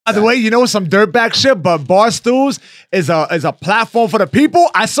By the way, you know some dirtbag shit, but Barstools is a platform for the people.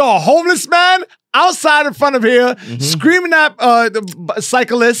 I saw a homeless man outside in front of here screaming at the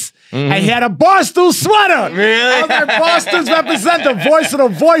cyclists, and he had a Barstool sweater. Really? I was like, Barstools represent the voice of the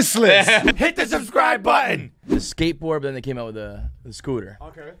voiceless. Hit the subscribe button. The skateboard, but then they came out with the scooter.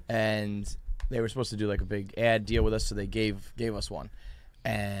 Okay. And they were supposed to do like a big ad deal with us, so they gave us one,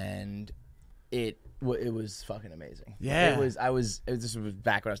 and it was fucking amazing. Yeah. This was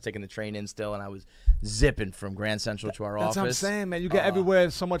back when I was taking the train in still, and I was zipping from Grand Central to our office. That's what I'm saying, man. You get everywhere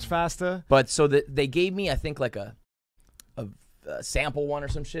so much faster. But so they gave me, I think, like a sample one or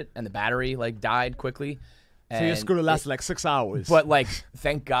some shit, and the battery like died quickly. So your scooter lasted like 6 hours. But like,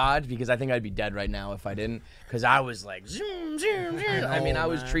 thank God, because I think I'd be dead right now if I didn't. Because I was like, zoom, zoom, zoom. I mean, I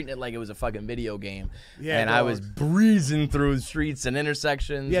was treating it like it was a fucking video game. Yeah, and I was breezing through streets and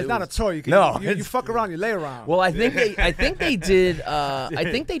intersections. Yeah, it's not a toy. You can, no, you fuck around, you lay around. Well, I think they did. I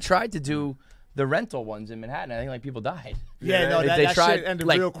think they tried to do the rental ones in Manhattan. I think like people died. Yeah, no, that shit ended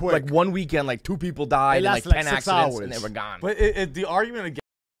like, real quick. Like one weekend, like 2 people died, and like 10 accidents, hours. And they were gone. But the argument against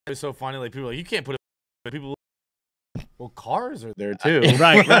it is so funny. Like people are like, you can't put it. But people. Well, cars are there too.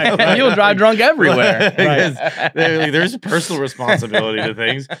 right. You'll drive drunk everywhere. There's a personal responsibility to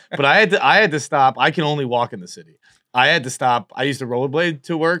things. But I had to stop. I can only walk in the city. I had to stop. I used to rollerblade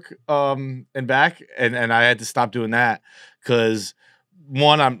to work and back, and I had to stop doing that because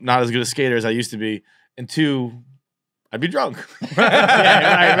one, I'm not as good a skater as I used to be, and two, I'd be drunk.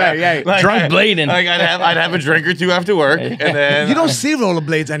 Yeah. Like, drunk blading. Like I'd have a drink or two after work, and then you don't see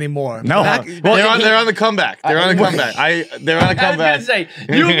rollerblades anymore. No, they're on the comeback. They're on the comeback. They're on the comeback. I was gonna say,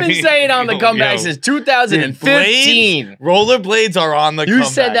 you've been saying on the comeback since 2015. Rollerblades are on the comeback. You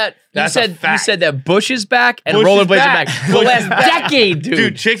said that. You said that Bush is back and Bush rollerblades are back. back. The last decade, dude.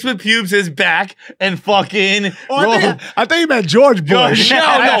 Dude, chicks with pubes is back and fucking. I thought you meant George Bush. No,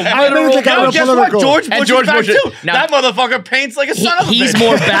 I didn't think I was guess what? political. George Bush is back too. Now, that motherfucker paints like a son of a bitch. He's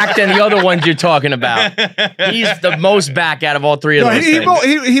more back than the other ones you're talking about. He's the most back out of all three of those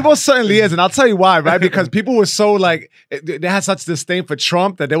things. He most certainly is, and I'll tell you why, right? Because people were so like, they had such disdain for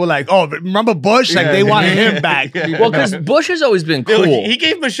Trump that they were like, oh, remember Bush? Like they wanted him back. Well, because Bush has always been cool. Dude, he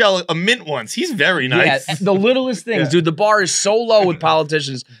gave Michelle a mint once. He's very nice. Yeah, the littlest things, dude. The bar is so low with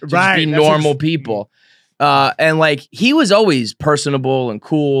politicians to just be normal people. And like, he was always personable and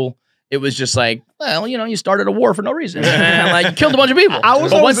cool. It was just like, well, you know, you started a war for no reason. And like, killed a bunch of people.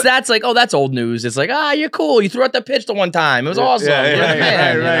 But once that's like, oh, that's old news. It's like, you're cool. You threw out that pitch the one time. It was awesome. Right.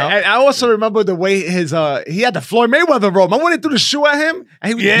 And I also remember the way he had the Floyd Mayweather robe. Remember when they threw the shoe at him? And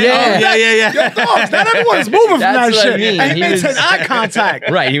he was, yeah. Yo, dogs, not everyone's moving from that shit. I mean. And he maintained eye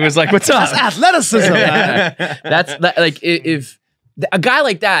contact. Right. He was like, what's up? That's athleticism, man. That's like, if a guy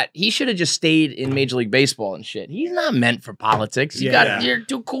like that, he should have just stayed in Major League Baseball and shit. He's not meant for politics. You're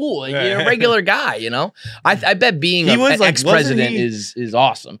too cool. You're a regular guy, you know? I bet being an ex-president is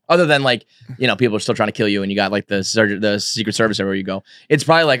awesome. Other than like, you know, people are still trying to kill you and you got like the Secret Service everywhere you go. It's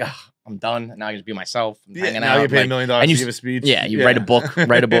probably like, I'm done. Now I can just be myself. I'm hanging out. Now you pay $1 million to give a speech. Yeah, you write a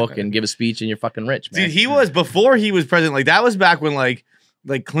book and give a speach and you're fucking rich, man. Dude, he was, before he was president, like that was back when like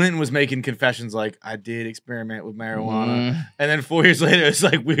Clinton was making confessions like, I did experiment with marijuana. And then 4 years later, it's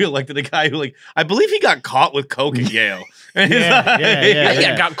like we elected a guy who like, I believe he got caught with coke in Yale.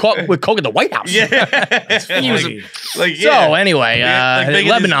 Got caught with coke at the White House. He was like, so anyway,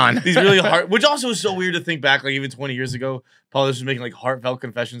 Lebanon. These really hard, which also is so weird to think back, like even 20 years ago, politicians making like heartfelt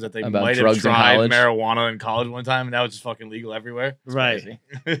confessions that they might have tried marijuana in college one time, and now it's just fucking legal everywhere. It's crazy.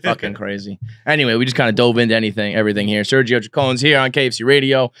 Fucking crazy. Anyway, we just kind of dove into everything here. Sergio Chicon's here on KFC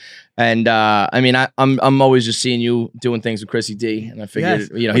Radio. And I mean, I'm always just seeing you doing things with Chrissy D, and I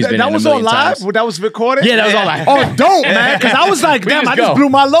figured, you know, he's been that was on live. That was recorded. Yeah, that was all live. Oh, dope, man! Because I was like, damn, I just blew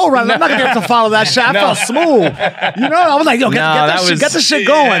my low run. I'm not gonna get to follow that shit. I felt smooth. You know, I was like, yo, get the shit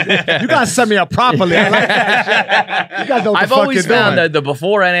going. You gotta set me up properly. I like that shit. You guys know what I've always found that the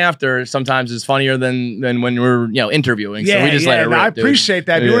before and after sometimes is funnier than when we're interviewing. So we just let it rip. I appreciate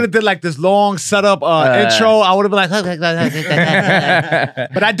that. If you would have did like this long setup intro, I would have been like,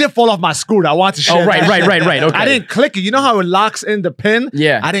 but I did fall off my scooter. I want to share. Oh, right. Okay. I didn't click it. You know how it locks in the pin?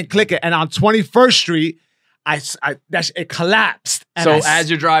 Yeah. I didn't click it. And on 21st Street, it collapsed. And so as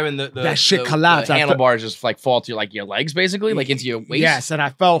you're driving, that shit collapsed. The handlebars just like fall to your legs, basically, like into your waist. Yes, and I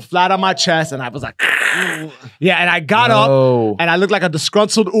fell flat on my chest, and I was like, yeah. And I got up, and I looked like a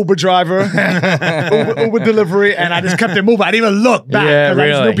disgruntled Uber driver, Uber delivery, and I just kept it moving. I didn't even look back because I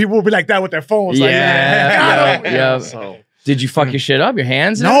just knew people would be like that with their phones. Yeah. So. Did you fuck your shit up? Your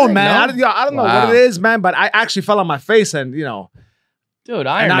hands? No, man. I don't know what it is, man, but I actually fell on my face and, Dude,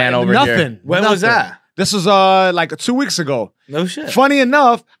 Iron Man over here. When was that? This was like 2 weeks ago. No shit. Funny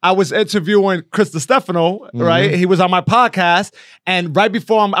enough, I was interviewing Chris Distefano, right? He was on my podcast, and right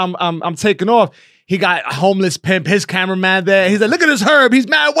before I'm taking off, he got a homeless pimp, his cameraman there. He's like, "Look at this Herb, he's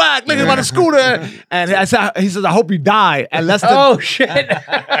mad whack. Look at him on a scooter." And he says, "I hope you die." And less than Oh shit!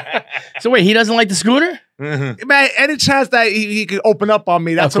 So wait, he doesn't like the scooter? man, any chance that he could open up on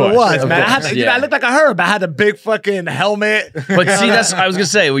me, that's what it was, man. I looked like a Herb. I had a big fucking helmet. But see, that's I was gonna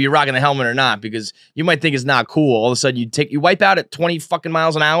say, well, you're rocking a helmet or not, because you might think it's not cool. All of a sudden, you wipe out at 20 fucking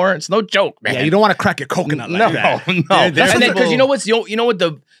miles an hour. It's no joke, man. Yeah, you don't want to crack your coconut like that. No. Because you know what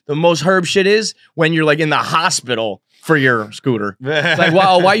the most Herb shit is when you're like in the hospital for your scooter. It's like,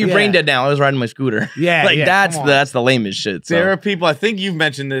 wow, why are you brain dead now? I was riding my scooter. Yeah, like that's the lamest shit. So. There are people. I think you've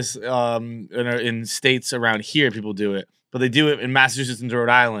mentioned this in states around here. People do it, but they do it in Massachusetts and Rhode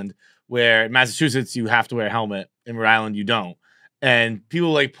Island. Where in Massachusetts you have to wear a helmet, in Rhode Island you don't. And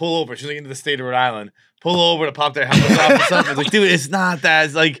people like pull over, she's like into the state of Rhode Island, pull over to pop their helmets off or something. It's like, dude, it's not that.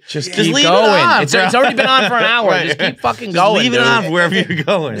 It's like, just keep leave going. It on, it's already been on for an hour. Right. Just keep fucking going. Leave it on wherever you're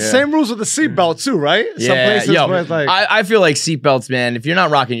going. Yeah. Same rules with the seatbelt too, right? Yeah. Some places where it's like, I feel like seatbelts, man. If you're not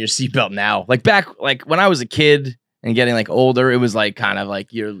rocking your seatbelt now, like back, like when I was a kid and getting like older, it was like kind of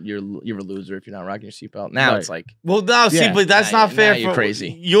like you're a loser if you're not rocking your seatbelt. Now it's like, well, no, see, but that's not fair. You're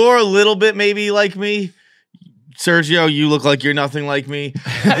crazy. You're a little bit maybe like me. Sergio, you look like you're nothing like me.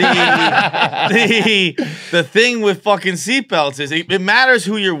 The thing with fucking seatbelts is it matters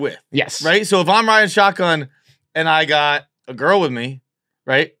who you're with. Yes. Right? So if I'm riding shotgun and I got a girl with me,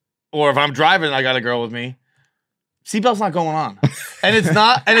 right? Or if I'm driving and I got a girl with me, seatbelt's not going on. And it's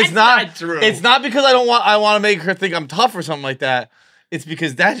not true. It's not because I want to make her think I'm tough or something like that. It's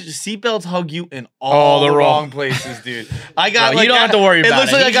because seatbelts hug you in all the wrong places, dude. I got you don't have to worry about it. It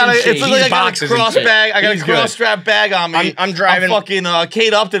looks like I got a cross bag. I got a cross strap bag on me. I'm driving. I'm fucking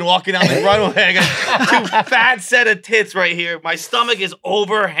Kate Upton walking down the runway. I got two fat set of tits right here. My stomach is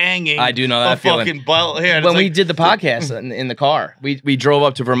overhanging. I do know that feeling. Fucking butt here. When we did the podcast in the car, we drove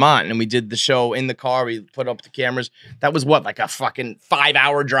up to Vermont and we did the show in the car. We put up the cameras. That was what, like a fucking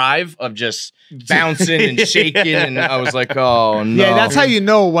 5-hour drive of just bouncing and shaking. And I was like, oh no. Yeah, that's how you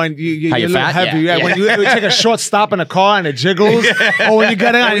know when you're a little heavy. Yeah. When you take a short stop in a car and it jiggles, or when you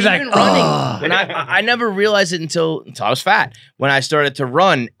get in, he's like, running. When I never realized it until I was fat. When I started to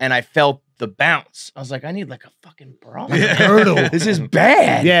run and I felt the bounce, I was like, I need like a fucking bra. Girdle. This is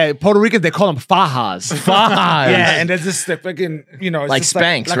bad. Yeah, Puerto Ricans, they call them fajas. Fajas. Yeah, and there's this fucking, it's like just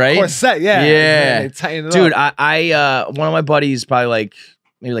Spanx, like right? A corset, yeah. Yeah. They tighten it Dude, up. I one of my buddies, probably like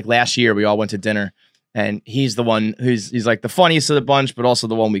maybe like last year, we all went to dinner. And he's the one he's like the funniest of the bunch, but also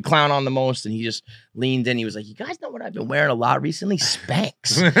the one we clown on the most. And he just leaned in. He was like, "You guys know what I've been wearing a lot recently?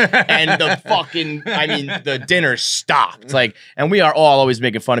 Spanx." And the dinner stopped. Like, and we are all always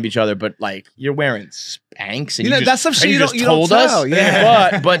making fun of each other, but like, you're wearing Spanx, and that's some shit you just don't told tell. us.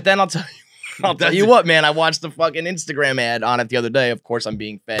 Yeah, but then I'll tell you what, man. I watched the fucking Instagram ad on it the other day. Of course, I'm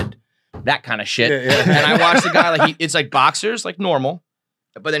being fed that kind of shit. Yeah. And I watched the guy like it's like boxers, like normal,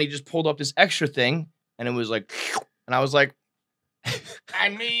 but then he just pulled up this extra thing. And it was like, and I was like, I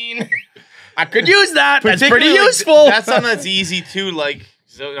mean, I could use that. That's pretty useful. That's something that's easy too. Like,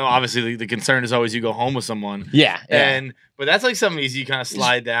 so, obviously, the concern is always you go home with someone. Yeah. But that's like something easy. You kind of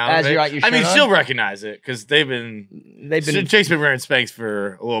slide down. As you're out your shirt she'll recognize it because they've been Jake's been wearing Spanx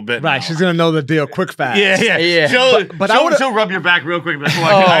for a little bit. Right. Now. She's gonna know the deal quick fast. Yeah. She'll rub your back real quick. Like,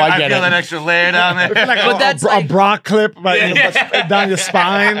 I feel that extra layer down there. But that's a bra clip down your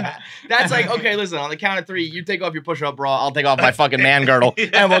spine. That's like, okay, listen, on the count of 3, you take off your push-up bra, I'll take off my fucking man girdle,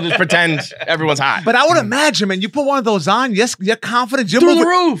 and we'll just pretend everyone's hot. But I would imagine, man, you put one of those on, yes, you're confident. You're through the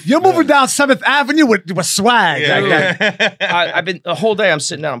roof. You're moving down 7th Avenue with swag. Yeah. I've been, the whole day I'm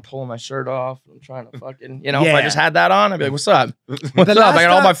sitting down, I'm pulling my shirt off, I'm trying to fucking, if I just had that on, I'd be like, what's up? What's up? I got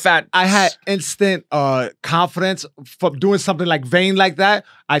all my fat. I had instant confidence from doing something like vain like that.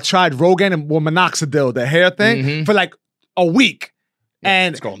 I tried Rogaine and minoxidil, the hair thing, for like a week.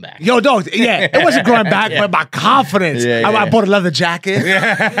 And it's going back. Yo, dog, it wasn't going back, but my confidence. I bought a leather jacket.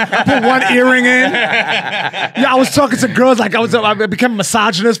 I put one earring in. I was talking to girls like I became a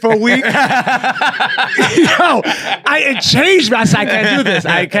misogynist for a week. It changed me. I said, I can't do this.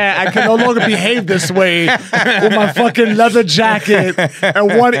 I can no longer behave this way with my fucking leather jacket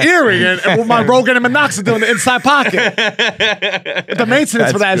and one earring and with my Rogaine and minoxidil in the inside pocket. The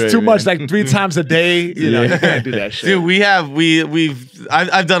maintenance for that is too much, like 3 times a day. You can't do that shit. Dude,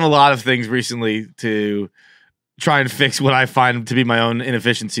 I've done a lot of things recently to try and fix what I find to be my own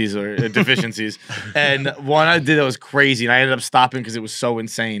inefficiencies or deficiencies. And one I did that was crazy, and I ended up stopping because it was so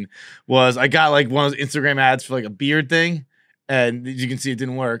insane. Was I got like one of those Instagram ads for like a beard thing, and as you can see, it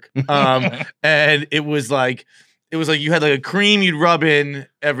didn't work. And it was like you had like a cream you'd rub in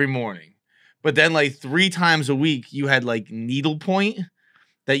every morning, but then like 3 times a week you had like needlepoint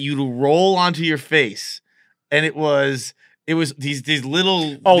that you'd roll onto your face, and it was these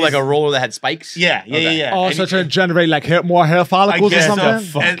little like a roller that had spikes. Yeah. Oh, so to generate like more hair follicles or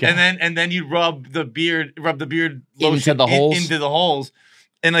something. And then you rub the beard lotion into the holes. Into the holes,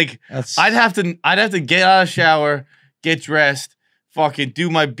 and like I'd have to get out of the shower, get dressed, fucking do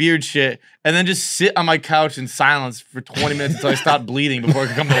my beard shit, and then just sit on my couch in silence for 20 minutes until I stopped bleeding before I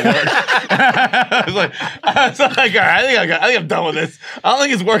could come to work. I was like, all right, I think I'm done with this. I don't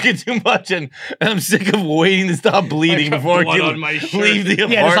think it's working too much, and I'm sick of waiting to stop bleeding before I can leave the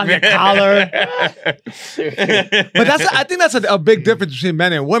apartment. Yeah, it's on your collar. But I think that's a big difference between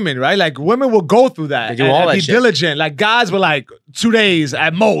men and women, right? Like women will go through that. They do all that be shit. diligent. Like guys were like 2 days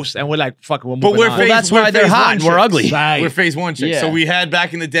at most, and we're like, fuck it, we're moving on. That's why they're hot and we're ugly. Right. We're phase 1 chicks. Yeah. So we had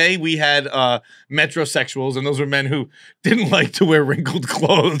back in the day, we had metrosexuals, and those were men who didn't like to wear wrinkled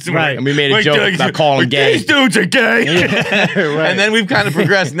clothes. Right. And we made a joke about calling gay. These dudes are gay. Right. And then we've kind of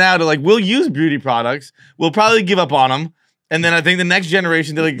progressed now to like, we'll use beauty products. We'll probably give up on them. And then I think the next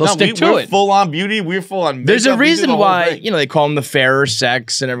generation, they're like, They'll stick to we're it. full on beauty. We're full on makeup. There's a We do the reason whole why, thing. they call them the fairer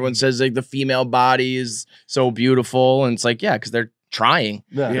sex, and everyone says like the female body is so beautiful, and it's like, yeah, because they're trying.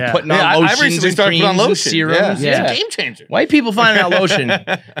 Yeah. They're putting on I lotions recently and started creams putting on and lotion. serums. Yeah. It's a game changer. White people finding out lotion.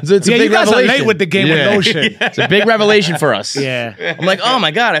 It's a Yeah, big you guys revelation. are late with the game with lotion. It's a big revelation for us. Yeah. I'm like, oh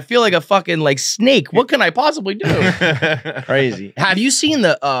my God, I feel like a fucking like snake. What can I possibly do? Crazy. Have you seen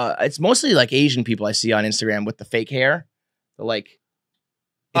it's mostly like Asian people I see on Instagram with the fake hair. The like,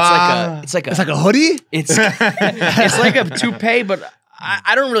 it's like a hoodie? it's like a toupee, but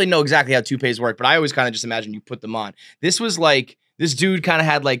I don't really know exactly how toupees work, but I always kind of just imagine you put them on. This was like, this dude kind of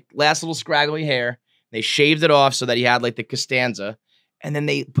had like last little scraggly hair. They shaved it off so that he had like the Costanza, and then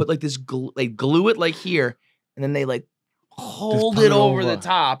they put like this, they glue it like here, and then they like hold it over the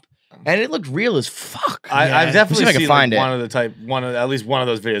top, and it looked real as fuck. I've definitely see if I can seen find like at least one of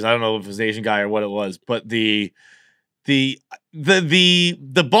those videos. I don't know if it was an Asian guy or what it was, but the baldness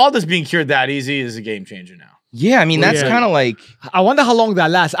being cured that easy is a game changer now. Yeah, I mean, that's kind of like... I wonder how long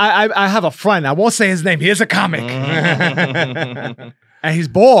that lasts. I have a friend. I won't say his name. He is a comic. And he's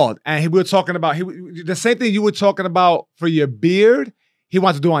bald. And we were talking about... the same thing you were talking about for your beard, he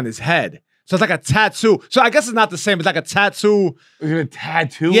wants to do on his head. So it's like a tattoo. So I guess it's not the same. It's like a tattoo. You're gonna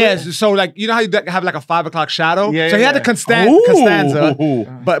tattoo Yes. it? So like, you know how you have like a 5 o'clock shadow? Yeah, so he had the Costanza, Ooh.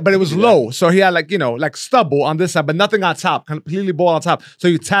 but it was low. So he had like, like stubble on this side, but nothing on top. Completely bald on top. So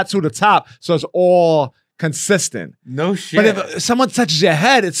you tattoo the top. So it's all consistent. No shit. But if someone touches your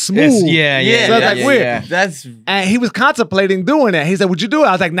head, it's smooth. Yeah. So it's like weird. That's And he was contemplating doing it. He said, would you do it?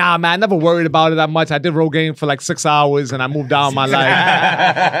 I was like, nah, man, I never worried about it that much. I did road game for like 6 hours and I moved down my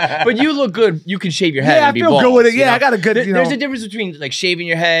life. But you look good. You can shave your head Yeah, I and be feel bald. good with it. you Yeah, know? I got a good, There's a difference between like shaving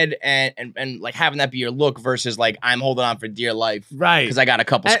your head and like having that be your look versus like I'm holding on for dear life. Right. Because I got a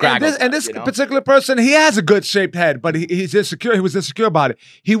couple scraggles. And this particular person, he has a good shaped head, but he's insecure. He was insecure about it.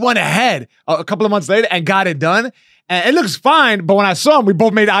 He went ahead a couple of months later and got it done. And it looks fine, but when I saw him, we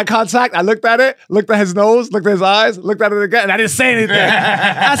both made eye contact. I looked at it, looked at his nose, looked at his eyes, looked at it again, and I didn't say anything.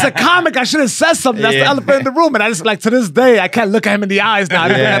 As a comic, I should have said something. That's the elephant in the room. And I just, like, to this day, I can't look at him in the eyes now.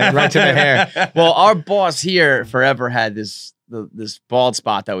 Yeah, right to the hair. Well, our boss here forever had this bald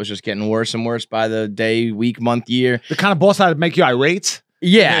spot that was just getting worse and worse by the day, week, month, year. The kind of boss that'd make you irate.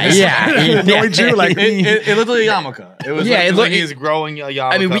 Yeah. It annoyed you? Like, it looked like a yarmulke. It was like he was growing a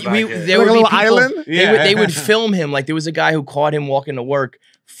yarmulke. I mean, there like would a be little people, island? They would film him. Like there was a guy who caught him walking to work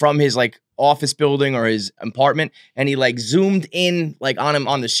from his like office building or his apartment, and he like zoomed in like on him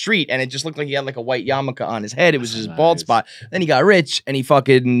on the street, and it just looked like he had like a white yarmulke on his head. It was just a bald spot. Then he got rich, and he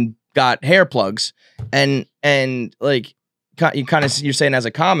fucking got hair plugs, and like you're saying as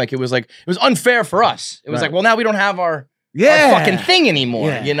a comic, it was unfair for us. It was like, well, now we don't have our fucking thing anymore.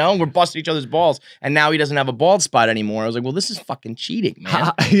 Yeah. You know, we're busting each other's balls, and now he doesn't have a bald spot anymore. I was like, well, this is fucking cheating,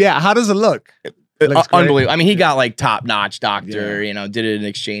 man. How does it look? Unbelievable. I mean, he got like top-notch doctor, did it in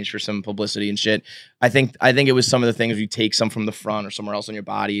exchange for some publicity and shit. I think it was some of the things you take some from the front or somewhere else on your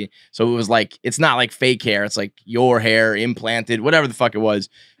body. So it was like, it's not like fake hair. It's like your hair implanted, whatever the fuck it was.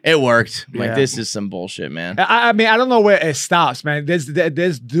 It worked. Like, this is some bullshit, man. I mean, I don't know where it stops, man.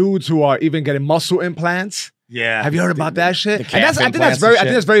 There's dudes who are even getting muscle implants. Yeah. Have you heard about that shit? And I think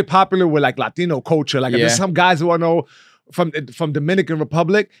that's very popular with like Latino culture. Like there's some guys who I know from Dominican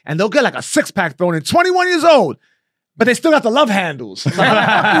Republic, and they'll get like a 6-pack thrown in, 21 years old. But they still got the love handles.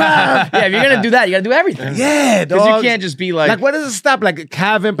 Yeah, if you're gonna do that, you gotta do everything. Yeah, because dog. you can't just be like. Where does it stop? Like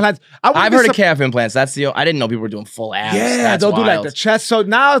calf implants. I've heard of calf implants. That's the. I didn't know people were doing full abs. Yeah, That's they'll do like wild. the chest. So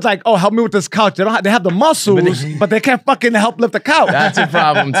now it's like, oh, help me with this couch. They don't. They have the muscles, but they can't fucking help lift the couch. That's a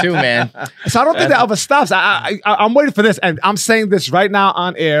problem too, man. So I don't think that ever stops. I'm waiting for this, and I'm saying this right now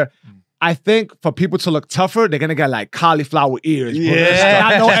on air. I think for people to look tougher, they're gonna get like cauliflower ears. Yeah.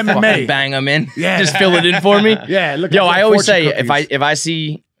 I know MMA. Bang them in. Yeah. Just fill it in for me. Yeah. Look Yo, at I always fortune say cookies.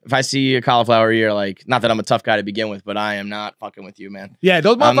 if I see a cauliflower ear, like, not that I'm a tough guy to begin with, but I am not fucking with you, man. Yeah,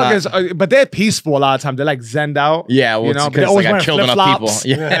 those I'm not- motherfuckers, but they're peaceful a lot of times. They're like zenned out. Yeah, well, you know, it's but they because always like, I wearing killed enough people. flip-flops.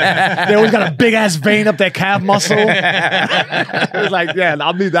 Yeah. They always got a big ass vein up their calf muscle. It's like, yeah,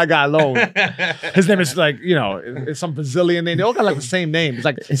 I'll leave that guy alone. His name is like, you know, it's some Brazilian name. They all got like the same name. It's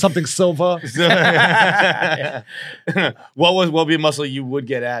like something silver. What would be a muscle you would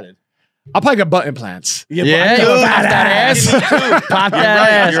get added? I'll probably get butt implants. Yeah, but- pop that ass. Pop that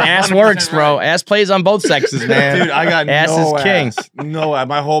ass. You're Ass 100% works, bro. right. Ass plays on both sexes, man. Dude, I got ass no is king. ass. No,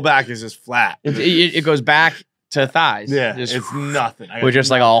 my whole back is just flat. It goes back to thighs. Yeah, Just- it's nothing. We're just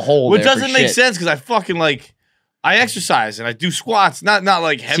like a hole. Which there for doesn't make shit. sense because I fucking like I exercise and I do squats, not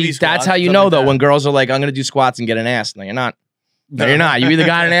like heavy See, squats. that's how you stuff know like though that. when girls are like, "I'm gonna do squats and get an ass." No, you're not. No, you're not. You either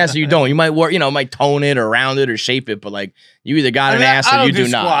got an ass or you don't. You might work, might tone it or round it or shape it, but like you either got an ass I or don't you do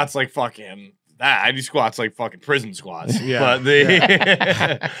not. squats like fucking that. I do squats like fucking prison squats. Yeah. But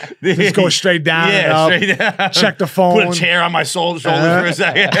the Just go straight down and yeah, up. straight down. Check the phone. Put a chair on my shoulders for a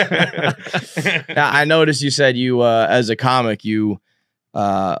second. Now, I noticed you said you, as a comic, you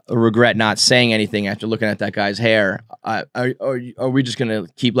regret not saying anything after looking at that guy's hair. Are we just gonna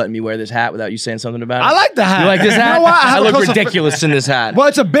keep letting me wear this hat without you saying something about it? I like the hat. You like this You hat? know what? I have I a look close- ridiculous in this hat. Well,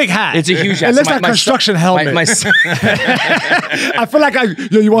 it's a big hat. It's a huge hat. It looks So like construction helmet. son- I feel like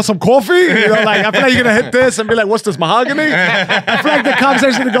you want some coffee? You know, like I feel like you're gonna hit this and be like, what's this, mahogany? I feel like the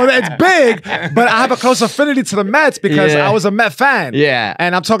conversation to go there. It's big, but I have a close affinity to the Mets because Yeah. I was a Met fan. Yeah.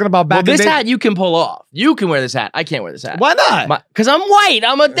 And I'm talking about back Well, in the this day. hat you can pull off. You can wear this hat. I can't wear this hat. Why not? Because I'm white.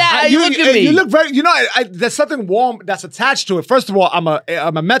 I'm a dad. You look at me. You look very. You know, there's something warm that's attached to it. First of all, I'm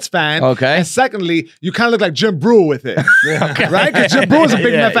a Mets fan. Okay. And secondly, you kind of look like Jim Brewer with it. Right? Because Jim Brewer's a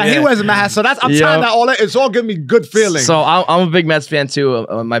big Yeah, Met fan. yeah. He wears a Met hat, so I'm Yep. tying that all in. It's all giving me good feeling. So I'm a big Mets fan too.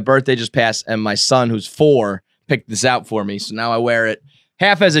 My birthday just passed, and my son, who's 4, picked this out for me. So now I wear it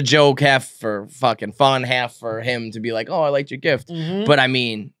half as a joke, half for fucking fun, half for him to be like, "Oh, I liked your gift." Mm-hmm. But I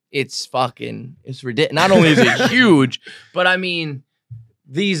mean, it's ridiculous. Not only is it huge, but I mean,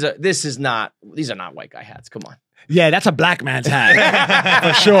 these are not white guy hats. Come on. Yeah, that's a black man's hat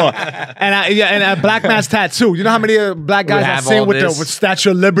for sure, and a black man's tattoo. You know how many black guys Would I've have seen all with this. with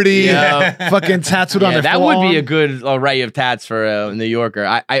Statue of Liberty, Yeah. fucking tattooed on Yeah, their that would be forearm. a good array of tats for a New Yorker.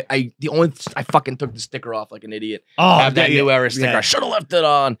 I fucking took the sticker off like an idiot. Oh, Have that yeah, new era sticker. yeah. I should have left it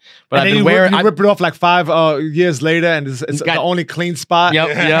on, but And I've then been you wearing. rip it off like 5 years later, and it's Got- the only clean spot.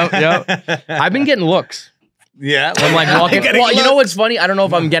 Yep. I've been getting looks. Yeah. I'm like walking. Getting Well, you know looks. what's funny? I don't know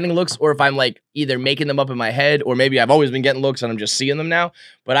if I'm getting looks or if I'm like either making them up in my head or maybe I've always been getting looks and I'm just seeing them now.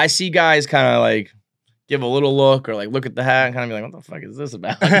 But I see guys kind of like give a little look or like look at the hat and kind of be like, what the fuck is this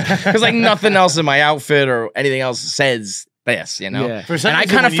about? Because like nothing else in my outfit or anything else says this, you know? Yeah. For some And I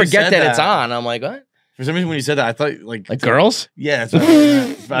reason, kind of when you forget said that it's on. I'm like, what? For some reason, when you said that, I thought like Girls? Yeah, that's what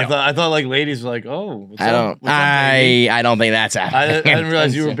I thought like ladies were like, oh, what's I up? don't. What's up, baby? I don't think that's I happening. didn't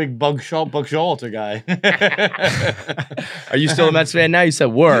realize you were a big Buck Showalter guy. Are you still a Mets fan now? You said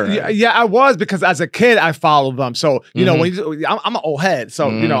were. Yeah, I was because as a kid I followed them. So you know, when I'm an old head. So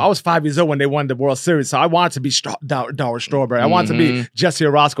you know, I was 5 years old when they won the World Series. So I wanted to be Dower Strawberry. I wanted to be Jesse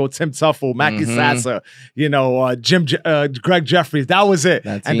Orozco, Tim Tuffle, Mackie Sasser. You know, Greg Jeffries. That was it.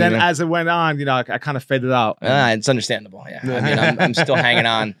 That's and then even. as it went on, you know, I kind of faded out. It's understandable. Yeah. I mean, I'm still hanging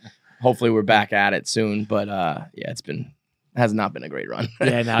on. Hopefully, we're back at it soon. But yeah, has not been a great run.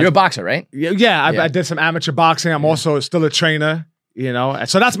 Yeah, no, You're a boxer, right? Yeah, I did some amateur boxing. I'm also still a trainer. You know, and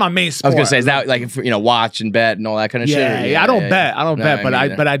so that's my main I sport. was gonna say, is that like watch and bet and all that kind of shit? Yeah, Or- yeah, I don't bet. I don't No, bet, me but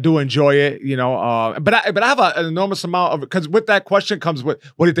neither. I do enjoy it, you know. But I have an enormous amount of because with that question comes with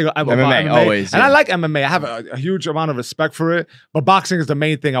what do you think about MMA? always, and yeah. I like MMA. I have a huge amount of respect for it, but boxing is the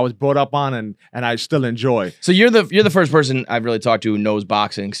main thing I was brought up on, and I still enjoy. So you're the first person I've really talked to who knows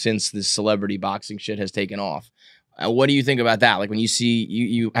boxing since this celebrity boxing shit has taken off. What do you think about that? Like when you see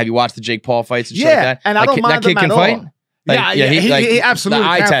you have you watched the Jake Paul fights and shit like that? and I Like, don't mind that kid them can at fight. all. Like, Yeah, he absolutely the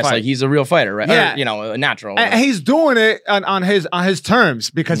eye can test. fight. Like he's a real fighter, right? Yeah. Or, you know, a natural. And he's doing it on his terms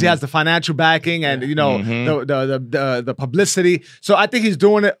because he has the financial backing and you know the publicity. So I think he's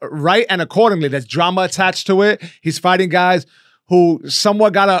doing it right and accordingly. There's drama attached to it. He's fighting guys who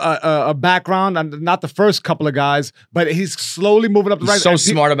somewhat got a background, and not the first couple of guys, but he's slowly moving up the He's ranks. so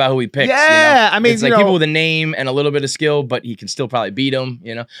smart about who he picks. Yeah, I mean, it's like people with a name and a little bit of skill, but he can still probably beat him.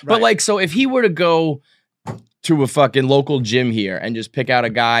 But like, so if he were to go to a fucking local gym here and just pick out a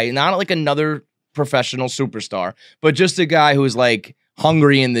guy, not like another professional superstar, but just a guy who's like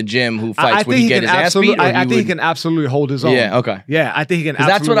hungry in the gym who fights, would he get his ass beat? I think he can absolutely hold his own. Yeah, okay. Yeah, I think he can. Because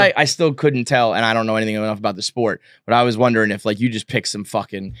that's what I still couldn't tell, and I don't know anything enough about the sport, but I was wondering if like you just pick some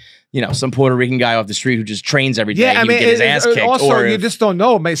fucking, some Puerto Rican guy off the street who just trains every day. Yeah, I mean, get his ass kicked. Also, you just don't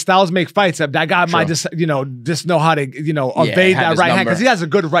know. Man, styles make fights. That guy might just know how to evade that right hand because he has a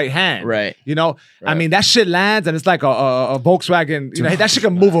good right hand. Right. I mean, that shit lands and it's like a Volkswagen. That shit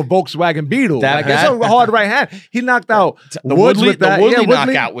can move a Volkswagen Beetle. It's a hard right hand. He knocked out the Woods with that. The Woodley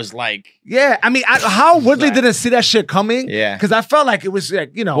knockout was like. Yeah, I mean, how Woodley didn't see that shit coming? Yeah, because I felt like it was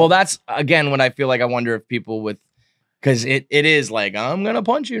like Well, that's again when I feel like I wonder if people with. Because it is like, I'm going to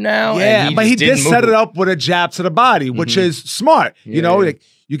punch you now. Yeah, but he did set it up with a jab to the body, which is smart. Like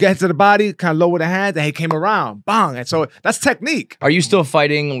you get to the body, kind of lower the hand, and he came around. Bang. And so that's technique. Are you still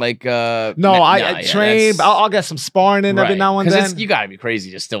fighting like... No, I train. I'll get some sparring in every now and then. You got to be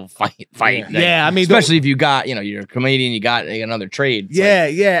crazy to still fight. Yeah, I mean... Especially if you got, you're a comedian, you got another trade. It's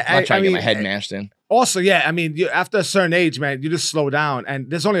I'm not trying to get my head mashed in. Also, yeah, I mean, after a certain age, man, you just slow down. And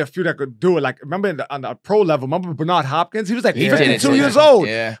there's only a few that could do it. Like, remember on the pro level, remember Bernard Hopkins? He was like 52 years old.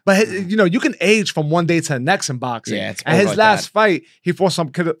 Yeah. But, you can age from one day to the next in boxing. Yeah, and his last fight, he fought some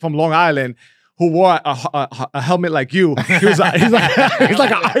kid from Long Island who wore a helmet like you. He was like an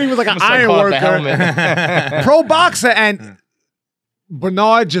iron worker. Pro boxer, and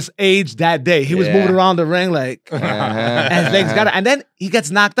Bernard just aged that day. He was moving around the ring like, and his legs got it. And then he gets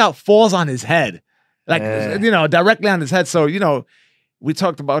knocked out, falls on his head. Like, directly on his head. So, we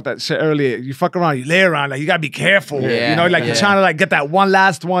talked about that shit earlier. You fuck around, you lay around, like you gotta be careful. You're trying to like get that one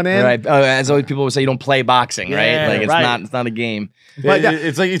last one in. Right. As always, people would say you don't play boxing, right? Like it's not a game. But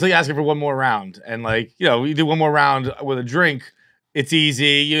it's like asking for one more round. And like, you do one more round with a drink. It's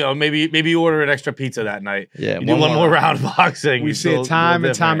easy, maybe you order an extra pizza that night. Yeah, you do one more round of boxing. We see it time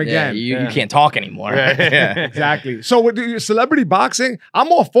and time again. You can't talk anymore. Right. Yeah, exactly. So with celebrity boxing, I'm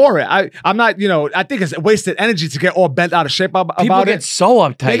all for it. I'm not, I think it's wasted energy to get all bent out of shape about it. People get so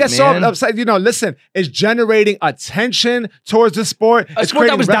uptight, They get so upset. Listen, it's generating attention towards the sport. A sport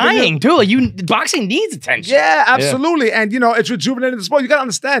that was dying, too. Like boxing needs attention. Yeah, absolutely. Yeah. And, it's rejuvenating the sport. You got to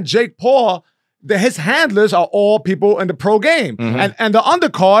understand, Jake Paul, his handlers are all people in the pro game. And the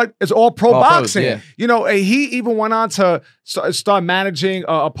undercard is all pro boxing. Pros, he even went on to start managing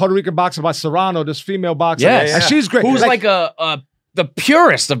a Puerto Rican boxer by Serrano, this female boxer. Yes. And she's great. Who's like the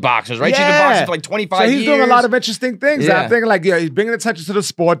purest of boxers, right? She's been boxing for like 25 years. So he's doing a lot of interesting things. I'm thinking like, he's bringing attention to the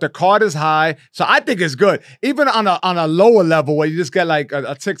sport. The card is high. So I think it's good. Even on a lower level where you just get like a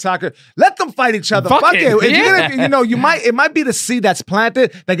TikToker, let them fight each other. Fuck it. It might be the seed that's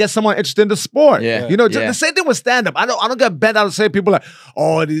planted that gets someone interested in the sport. The same thing with stand-up. I don't get bent out to say people like,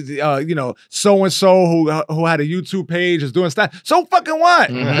 oh, so-and-so who had a YouTube page is doing stand. So fucking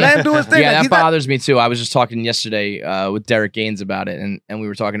what? Let him do his thing. Yeah, that bothers me too. I was just talking yesterday with Derek Gaines about it, and we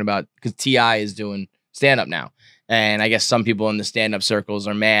were talking about because T.I. is doing stand-up now, and I guess some people in the stand-up circles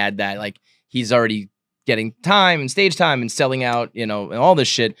are mad that like he's already getting time and stage time and selling out, and all this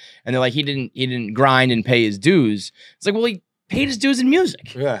shit, and they're like he didn't grind and pay his dues. It's like, well, he paid his dues in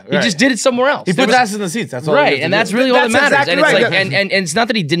music. Yeah, right. He just did it somewhere else. He put ass in the seats. That's all. Right, and that's really all that matters. Exactly, and it's like, and it's not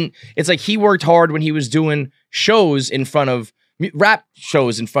that he didn't. It's like he worked hard when he was doing shows in front of. Rap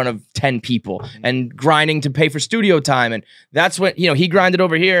shows in front of 10 people and grinding to pay for studio time. And that's what, he grinded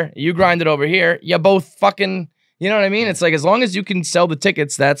over here. You grinded over here. You both fucking, you know what I mean? It's like, as long as you can sell the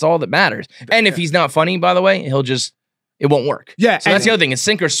tickets, that's all that matters. And if he's not funny, by the way, it won't work. Yeah. So that's the other thing. It's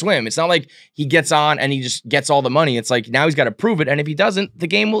sink or swim. It's not like he gets on and he just gets all the money. It's like now he's got to prove it. And if he doesn't, the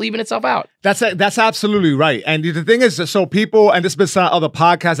game will even itself out. That's absolutely right. And the thing is, so people, and this has been some other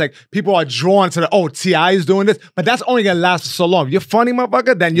podcasts, like people are drawn to T.I. is doing this, but that's only going to last for so long. If you're funny,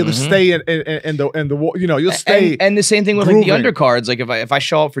 motherfucker, then you'll stay in the, you'll stay. And the same thing with like, the undercards. Like if I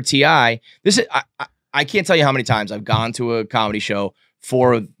show up for T.I., I can't tell you how many times I've gone to a comedy show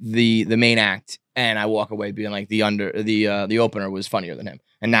for the main act. And I walk away being like the opener was funnier than him,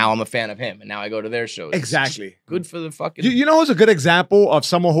 and now I'm a fan of him, and now I go to their shows. Exactly, good for the fucking. You know who's a good example of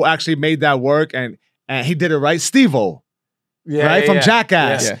someone who actually made that work and he did it right? Steve-O, from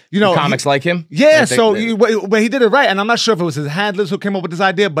Jackass. Yeah. Comics like him. Yeah, so he did it right, and I'm not sure if it was his handlers who came up with this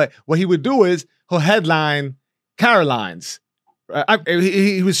idea, but what he would do is he'll headline Caroline's.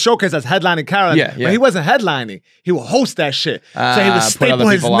 He was showcased as headlining Carolina, Yeah, yeah. but he wasn't headlining. He would host that shit. So he would Put staple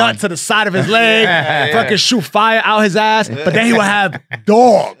other his people nut on. to the side of his leg, fucking shoot fire out his ass. But then he would have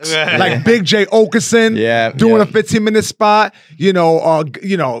dogs like Big J Okerson doing a 15-minute spot. You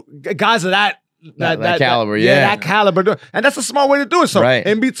know, guys of that caliber, that caliber, and that's a smart way to do it. So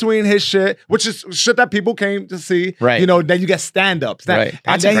in between his shit, which is shit that people came to see, you know, then you get stand-ups.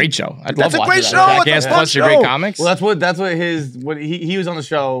 That's a great show. I'd love that's a watching great that. show. Jackass plus your great comics. Well, that's what he was on the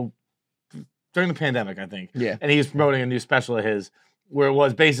show during the pandemic, I think. Yeah, and he was promoting a new special of his where it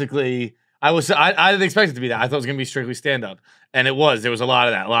was basically I didn't expect it to be that. I thought it was gonna be strictly stand-up, and it was. There was a lot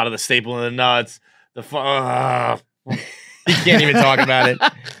of that, a lot of the stapling of the nuts, you can't even talk about it.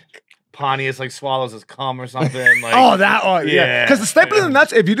 Pontius like swallows his cum or something. Like, yeah. Because the stapling of the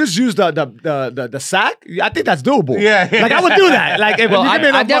nuts, if you just use the sack, I think that's doable. Yeah. Like I would do that. Like if Well, you give me I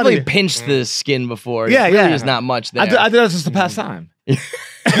enough definitely money. pinched the skin before. Yeah, It really yeah. is not much there. I did that just to pass time. Yeah,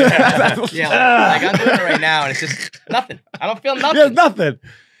 like I'm doing it right now, and it's just nothing. I don't feel nothing. Yeah, nothing.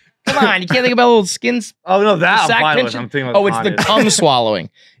 Come on, you can't think about little skins. Oh no, that I'm sack fine with. pinching? I'm thinking about It's the cum swalloing.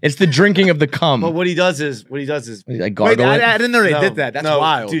 It's the drinking of the cum. But what he does is Like Wait, gargle it. I didn't know they No, did that. That's no,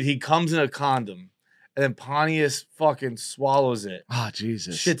 wild. dude. He comes in a condom, and then Pontius fucking swallows it, Oh,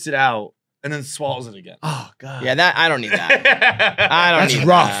 Jesus. shits it out, and then swallows it again. Oh, God. Yeah, that I don't need that. I don't That's need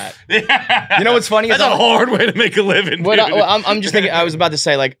rough. that. You know what's funny? That's a hard way to make a living. What dude. I'm just thinking. I was about to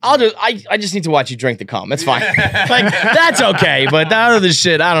say like I just need to watch you drink the cum. That's fine. Like that's okay. But that other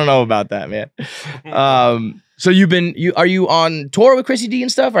shit, I don't know about that, man. So are you on tour with Chrissy D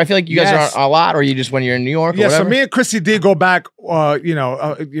and stuff? Or I feel like you guys Yes. are on a lot, or you just when you're in New York? Or Yeah, whatever? so me and Chrissy D go back,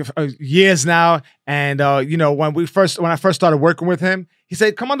 years now. And when I first started working with him, he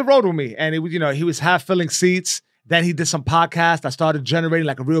said, "Come on the road with me." And it was, he was half filling seats. Then he did some podcasts. I started generating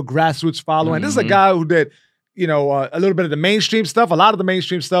like a real grassroots following. This is a guy who did, a little bit of the mainstream stuff, a lot of the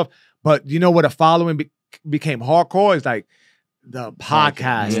mainstream stuff. But what a following became hardcore is like the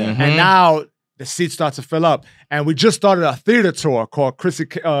podcast, and now the seats start to fill up. And we just started a theater tour called Chrissy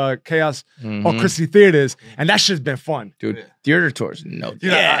Chaos or Chrissy Theaters, and that shit's been fun, dude. Theater tours, no.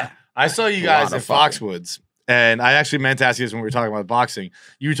 Dude, I saw you guys at Foxwoods, and I actually meant to ask you this when we were talking about boxing.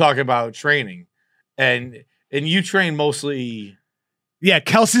 You were talking about training, and you train mostly. Yeah,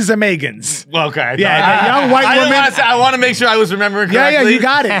 Kelsey's and Megan's. Okay. Yeah, young white women. I want to make sure I was remembering correctly. Yeah, you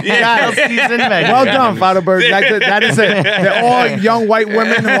got it. You got it. Well done, Faderberg. That is it. They're all young white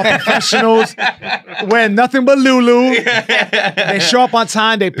women who are professionals, wear nothing but Lulu. They show up on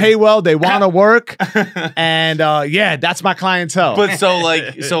time. They pay well. They want to work. And that's my clientele. But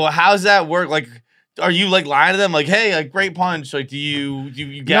so how's that work? Like, are you like lying to them? Like, hey, like great punch. Like, do you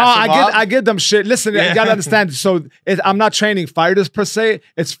gas them up? I give them shit. Listen, you gotta understand. So I'm not training fighters per se.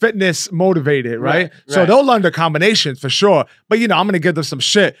 It's fitness motivated, right? So they'll learn the combinations for sure. But I'm gonna give them some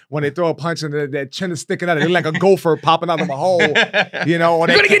shit when they throw a punch and their chin is sticking out. They're like a gopher popping out of a hole. Or You're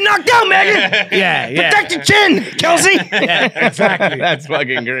gonna get knocked out, Megan. Yeah. Protect your chin, Kelsey. Yeah, exactly. That's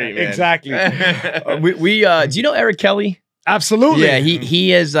fucking great, man. Exactly. We do you know Eric Kelly? Absolutely. Yeah,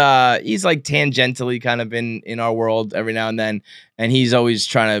 he is he's like tangentially kind of been in our world every now and then, and he's always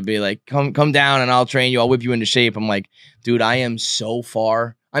trying to be like, come down and I'll train you, I'll whip you into shape. I'm like, dude, I'm so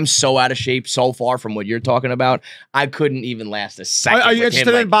out of shape, so far from what you're talking about. I couldn't even last a second. Are you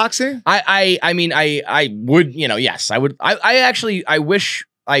interested in boxing? I mean, I would, yes, I would. I wish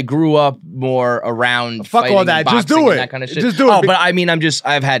I grew up more around. Fuck all that. Just do it. That kind of shit. Just do it. Oh, but I mean,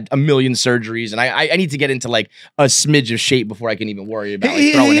 I've had a million surgeries, and I need to get into like a smidge of shape before I can even worry about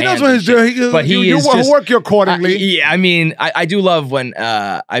like, throwing he hands knows what and he's shit. doing. But he'll work you accordingly. Yeah, I mean, I do love when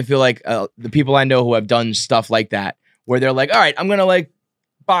I feel like the people I know who have done stuff like that, where they're like, all right, I'm gonna like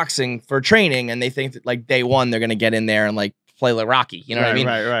boxing for training, and they think that like day one they're gonna get in there and like play like Rocky, you know what I mean?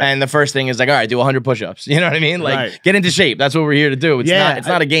 Right. And the first thing is like, all right, do 100 push-ups. You know what I mean? Like, get into shape. That's what we're here to do. It's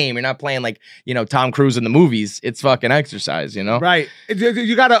not a game. You're not playing like, Tom Cruise in the movies. It's fucking exercise, Right.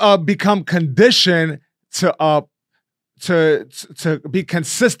 You gotta become conditioned to be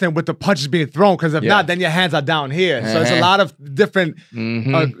consistent with the punches being thrown, because if not, then your hands are down here. So there's a lot of different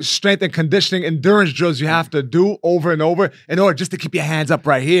strength and conditioning endurance drills you have to do over and over in order just to keep your hands up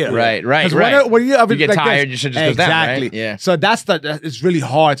right here. Right. When you get like tired, this, your shit just goes down, exactly. right? Yeah. So it's really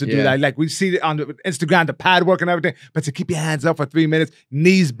hard to do that. Like we see it on the Instagram, the pad work and everything, but to keep your hands up for 3 minutes,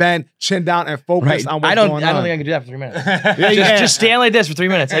 knees bent, chin down, and focus on what's going on. I don't think I could do that for 3 minutes. Just stand like this for 3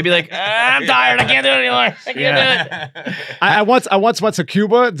 minutes. I'd be like, I'm tired. I can't do it anymore. I can't do it. I once went to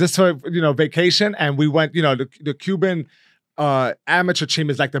Cuba just for vacation, and we went. The Cuban amateur team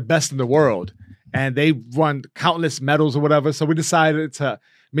is like the best in the world, and they won countless medals or whatever. So we decided to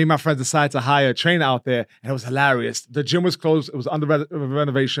me and my friends decided to hire a trainer out there, and it was hilarious. The gym was closed. It was under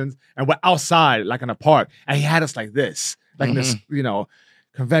renovations, and we're outside, like in a park, and he had us like this, like this, you know,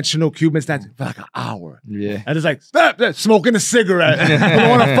 conventional Cuban stance for like an hour. Yeah. And it's like, stop, smoking a cigarette,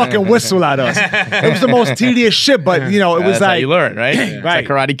 blowing a fucking whistle at us. It was the most tedious shit, but, you know, it was that's like. how you learn, right? Right. It's like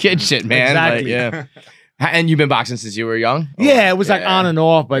Karate Kid shit, man. Exactly. Like, yeah. And you've been boxing since you were young? Yeah, it was like on and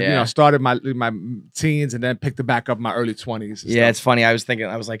off, but, you Yeah. know, started my teens and then picked it back up in my early 20s. Yeah, it's funny. I was thinking,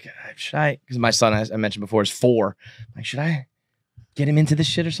 I was like, should I? Because my son, as I mentioned before, is 4. Like, should I get him into this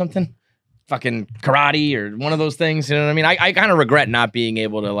shit or something? Fucking karate or one of those things. You know what I mean? I kind of regret not being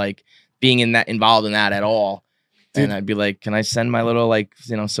able to, like, being involved in that at all. Dude. And I'd be like, can I send my little, like,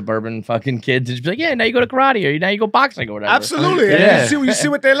 you know, suburban fucking kid to just be like, yeah, now you go to karate or now you go boxing or whatever. Absolutely. Yeah. You see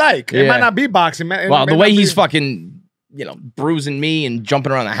what they like. It might not be boxing, man. Well, the way he's fucking, you know, bruising me and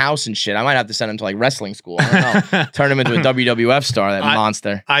jumping around the house and shit, I might have to send him to like wrestling school. I don't know. Turn him into a WWF star, that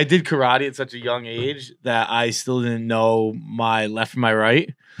monster. I did karate at such a young age that I still didn't know my left from my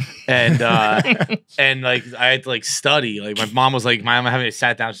right. And and like I had to like study. Like my mom was like, having me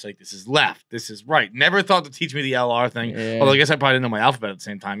sat down, she's like, this is left, this is right. Never thought to teach me the LR thing. Yeah. Although I guess I probably didn't know my alphabet at the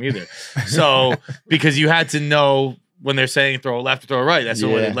same time either. So because you had to know when they're saying throw a left or throw a right, that's the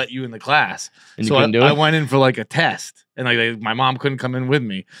way they let you in the class. And so you couldn't do it? I went in for like a test. And like my mom couldn't come in with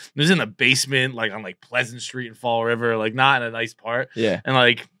me. It was in the basement, like on like Pleasant Street in Fall River, like not in a nice part. Yeah. And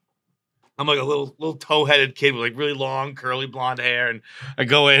like I'm like a little toe-headed kid with like really long curly blonde hair, and I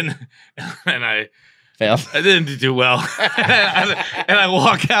go in and I failed. I didn't do well, and I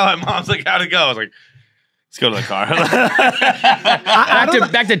walk out. And mom's like, "How'd it go?" I was like, "Let's go to the car."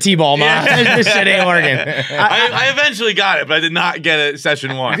 back to T-ball, mom. Yeah. This shit ain't working. I eventually got it, but I did not get it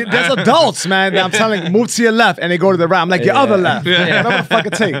session 1. There's adults, man, that I'm telling you, move to your left, and they go to the right. I'm like, your other left. Yeah. Whatever the fuck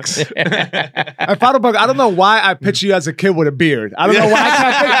it takes. I don't know why I picture you as a kid with a beard. I don't know why.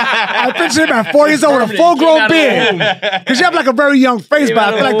 I picture him at 4 years old with a full-grown beard. Because you have like a very young face, but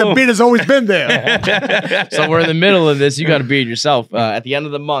I feel like the beard has always been there. So we're in the middle of this. You got a beard yourself. At the end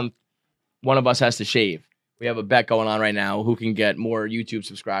of the month, one of us has to shave. We have a bet going on right now who can get more YouTube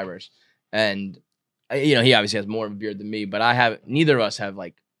subscribers. And, you know, he obviously has more of a beard than me, but neither of us have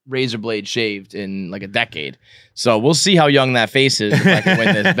like razor blade shaved in like a decade. So we'll see how young that face is if I can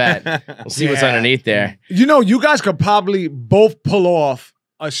win this bet. We'll see what's underneath there. You know, you guys could probably both pull off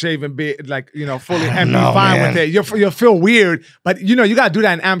a shaven beard, like, you know, fully and be fine with it. You'll feel weird, but you know, you gotta do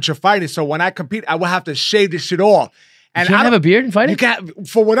that in amateur fighting. So when I compete, I will have to shave this shit off. And you can't have a beard in fighting? You can't,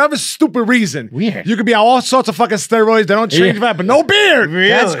 for whatever stupid reason. Weird. You could be on all sorts of fucking steroids. They don't change that, but no beard. Really?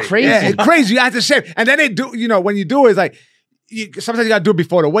 That's crazy. Yeah, it's crazy. You have to shave. And then they do, you know, when you do it, it's like, sometimes you got to do it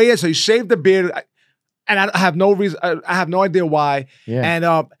before the weigh-in. So you shave the beard. And I have no reason, I have no idea why. Yeah.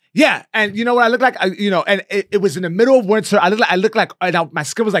 And yeah, and you know what I look like? You know, and it was in the middle of winter. I look like my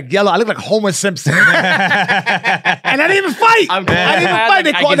skin was like yellow. I look like Homer Simpson. And I didn't even fight. I didn't even fight.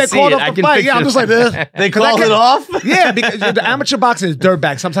 They called off the fight. Yeah, I'm just like this. They called it off? Yeah, because the amateur boxing is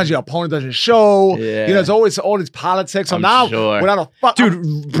dirtbag. Sometimes your opponent doesn't show. Yeah. You know, there's always all these politics. So now, without a fuck,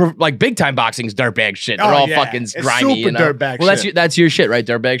 dude, like big time boxing is dirtbag shit. They're all fucking grimy. Super dirtbag. Well, that's your shit, right?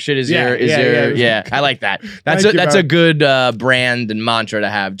 Dirtbag shit is your. I like that. That's a good brand and mantra to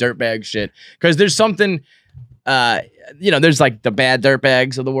have. Dirtbag shit, because there's something, you know, there's like the bad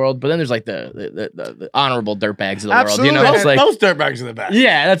dirtbags of the world, but then there's like the honorable dirtbags of the world. You know, it's like most dirtbags are the best.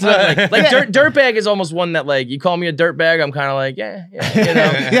 Yeah, that's like dirtbag is almost one that like you call me a dirtbag, I'm kind of like you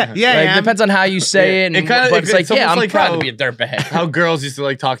know, Like, depends on how you say it. But it's like I'm like proud to be a dirtbag. How girls used to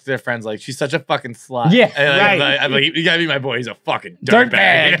like talk to their friends like she's such a fucking slut. Yeah, I'm like, you gotta be my boy. He's a fucking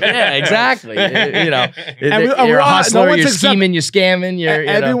dirtbag. Yeah, exactly. You know, you're a hustler. You're scheming. You're scamming.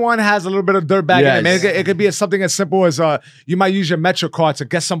 Everyone has a little bit of dirtbag in it. It could be something as simple as you might use your Metro card to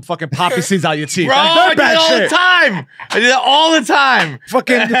get some fucking poppy seeds out your teeth. Bro, I do that all the time. I do that all the time.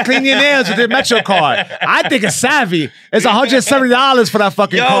 Fucking clean your nails with your Metro card. I think it's savvy. It's $170 for that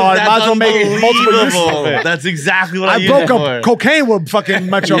fucking card. Might as well make it multiple uses of it. That's exactly what I use broke it for. up cocaine with fucking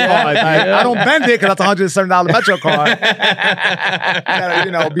Metro card. Like, I don't bend it because that's $170 Metro card. Gotta,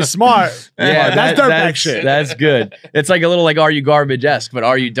 you know, be smart. Yeah, that's dirtbag shit. That's good. It's like a little like Are You Garbage-esque, but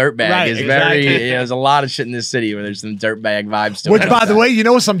Are You Dirtbag is very. You know, there's a lot of shit in this city where there's some dirtbag vibes to it. Which, by the way, you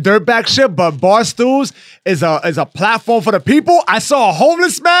know some dirtbag shit, but Barstools is a platform for the people. I saw a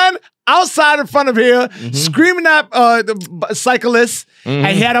homeless man outside in front of here screaming at the cyclists,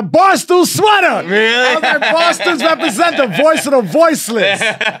 and he had a Barstool sweater. Really? I was like, Barstools represent the voice of the voiceless.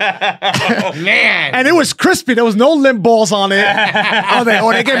 Man. And it was crispy. There was no limb balls on it.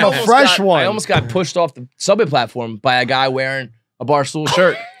 They gave him a fresh one. I almost got pushed off the subway platform by a guy wearing a Barstool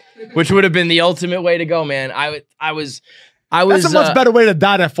shirt, which would have been the ultimate way to go, man. That's a much better way to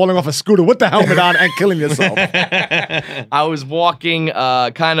die than falling off a scooter with the helmet on and killing yourself. I was walking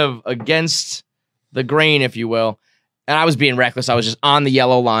kind of against the grain, if you will. And I was being reckless. I was just on the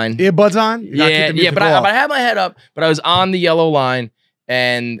yellow line. Earbuds on? Yeah, but I had my head up, but I was on the yellow line,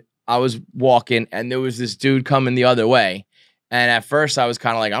 and I was walking, and there was this dude coming the other way. And at first, I was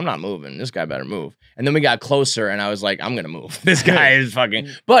kind of like, I'm not moving. This guy better move. And then we got closer, and I was like, I'm going to move. This guy is fucking...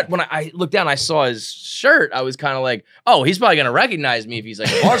 But when I looked down, I saw his shirt. I was kind of like, oh, he's probably going to recognize me if he's like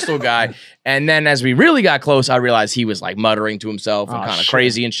a Barstool guy. And then as we really got close, I realized he was like muttering to himself and kind of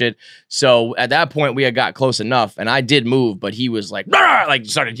crazy and shit. So at that point, we had got close enough, and I did move, but he was like,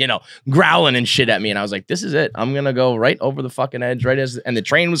 started, growling and shit at me. And I was like, this is it. I'm going to go right over the fucking edge, and the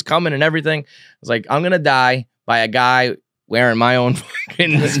train was coming and everything. I was like, I'm going to die by a guy wearing my own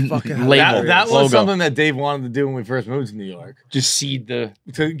fucking label. That was something that Dave wanted to do when we first moved to New York. Just seed to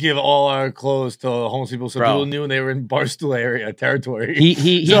give all our clothes to homeless people, so people knew they were in Barstool area territory.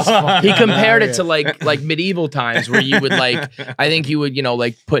 He compared it to like medieval times where you would I think you would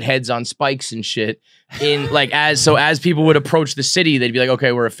put heads on spikes and shit in as people would approach the city, they'd be like,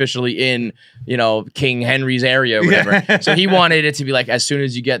 okay, we're officially in King Henry's area or whatever. So he wanted it to be like as soon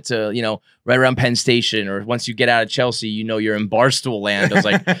as you get to right around Penn Station, or once you get out of Chelsea, you're in Barstool land. I was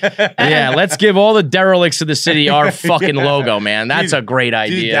like, yeah, let's give all the derelicts of the city our fucking logo, man. That's a great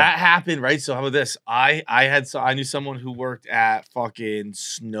idea. Dude, that happened, right? So how about this? I knew someone who worked at fucking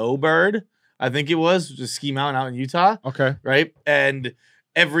Snowbird, I think it was a ski mountain out in Utah. Okay. Right? And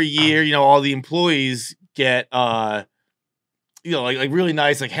every year, all the employees get like really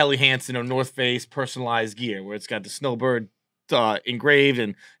nice, like Helly Hansen or North Face personalized gear where it's got the Snowbird engraved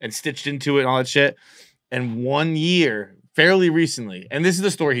and stitched into it and all that shit. And one year, fairly recently, and this is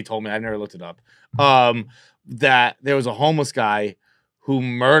the story he told me, I've never looked it up, that there was a homeless guy who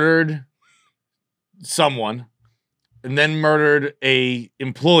murdered someone and then murdered a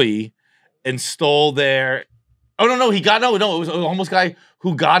employee and stole their... Oh, no, it was a homeless guy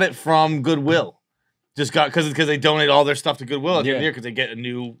who got it from Goodwill. Just got, because they donate all their stuff to Goodwill at the end of the year because they get a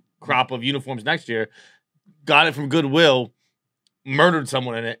new crop of uniforms next year. Got it from Goodwill, murdered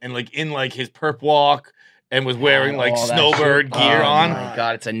someone in it, and in his perp walk, and was wearing Snowbird gear on. Oh my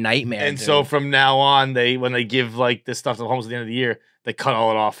God, it's a nightmare. And so from now on, when they give this stuff to the homeless at the end of the year, they cut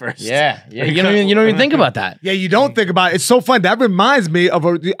all it off first. Yeah. You don't even think about that. Yeah, you don't think about it. It's so fun. That reminds me of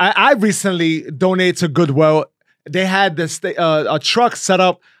I recently donated to Goodwill. They had a truck set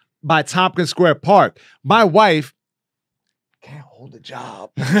up by Tompkins Square Park. My wife can't hold a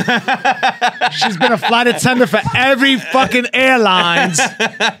job. She's been a flight attendant for every fucking airlines.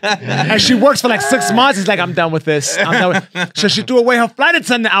 And she works for 6 months. It's like, I'm done with this. So she threw away her flight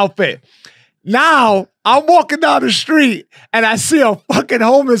attendant outfit. Now, I'm walking down the street and I see a fucking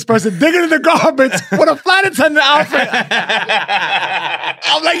homeless person digging in the garbage with a flight attendant outfit.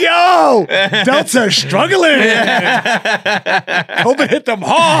 I'm like, yo, Delta's struggling. COVID hit them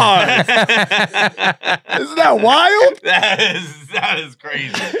hard. Isn't that wild? That is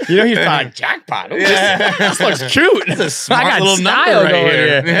crazy. He's like, jackpot. This looks cute. It's a smart little number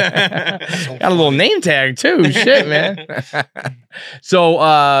right here. Got a little name tag too. Shit, man.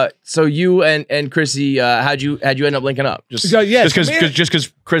 So you and Chrissy, how'd you end up linking up? Just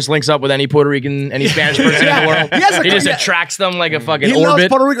because Chris links up with any Puerto Rican, any Spanish person in the world. He just attracts them like a fucking orbit. Loves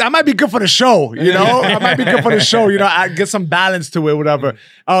Puerto Rican. I might be good for the show, I might be good for the show, I get some balance to it, whatever.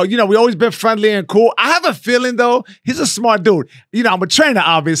 We always been friendly and cool. I have a feeling though, he's a smart dude. I'm a trainer,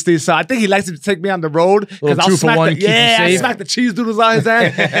 obviously, so I think he likes to take me on the road because I'll smack the cheese doodles out his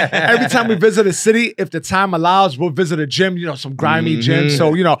hand. Every time we visit a city, if the time allows, we'll visit a gym, some grimy gym.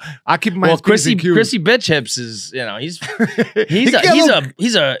 So I keep my Chrissy bitch hips is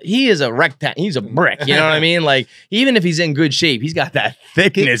he is a rectangle. He's a brick. You know what I mean? Even if he's in good shape, he's got that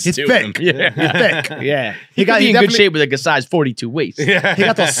thickness. He's to thick. Him. Yeah. He's thick. Yeah, he got in good shape with a size 42 waist. Yeah. He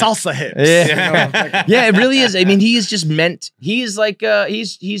got those salsa hips. Yeah, yeah, it really is. I mean, he is just meant. He is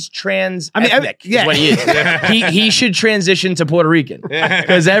he's trans. Ethnic, is what he is. He should transition to Puerto Rican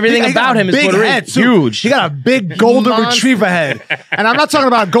because everything about him is Puerto Rican. Huge. He got a big golden retriever head, and I'm not talking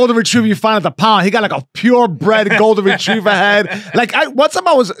about a golden retriever you find at the pound. He got a purebred golden retriever head. I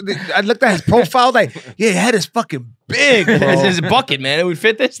looked at his profile. His head is fucking big. It's a bucket, man. It would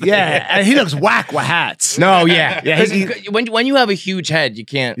fit this thing. Yeah, and he looks whack with hats. No, yeah. When you have a huge head, you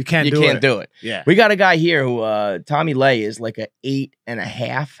can't do it. Yeah, we got a guy here who Tommy Lay is like a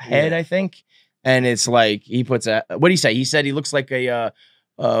 8.5 head, I think, and it's he puts what did he say? He said he looks like a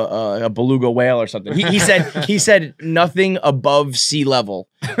a beluga whale or something. He said nothing above sea level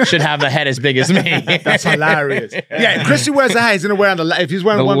should have a head as big as me. That's hilarious. Yeah, Chrissy wears a hat. He's gonna wear on the if he's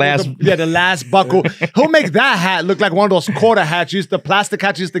wearing the last buckle, he'll make that hat look like one of those quarter hats. The plastic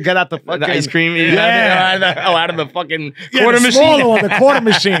hats used to get out the fucking ice cream. Out of the fucking quarter machine. Smaller one, the quarter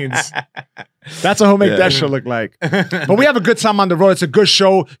machines. That's what he'll make that show look like. But we have a good time on the road. It's a good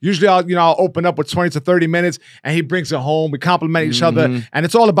show. Usually I'll open up with 20 to 30 minutes and he brings it home. We compliment each other. And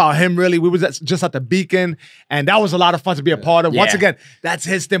it's all about him, really. We was just at the Beacon and that was a lot of fun to be a part of. Once again, that's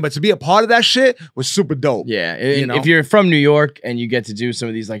his thing. But to be a part of that shit was super dope. Yeah. If you're from New York and you get to do some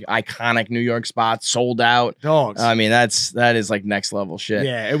of these like iconic New York spots, sold out. Dogs. I mean, that is like next level shit.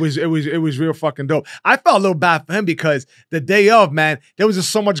 Yeah, it was real fucking dope. I felt a little bad for him because the day of, man, there was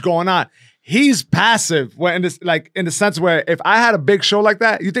just so much going on. He's passive in the sense where if I had a big show like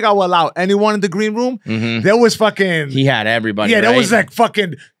that, you think I would allow anyone in the green room? There was fucking... He had everybody, there was like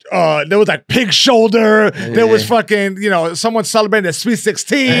fucking... there was like Pig Shoulder. There was fucking, someone celebrating their Sweet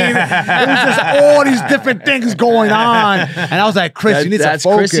 16. It was just all these different things going on. And I was like, Chris, you need to focus.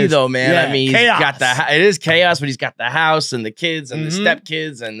 That's Chrissy though, man. Yeah, I mean, chaos. He's got it is chaos, but he's got the house and the kids and the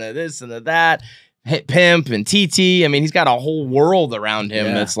stepkids and the this and the that. Hit Pimp and TT. I mean, he's got a whole world around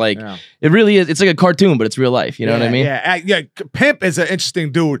him that's like, it really is. It's like a cartoon, but it's real life. You know what I mean? Yeah. Pimp is an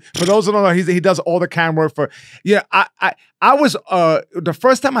interesting dude. For those who don't know, he does all the camera work for. Yeah, I was the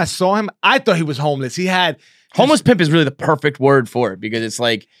first time I saw him, I thought he was homeless. He had. Homeless pimp is really the perfect word for it because it's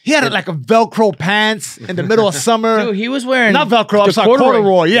like he had like a Velcro pants in the middle of summer. Dude, he was wearing not Velcro. I'm sorry,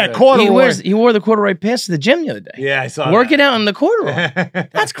 corduroy. Yeah, corduroy. He wore the corduroy pants to the gym the other day. Yeah, I saw working out in the corduroy.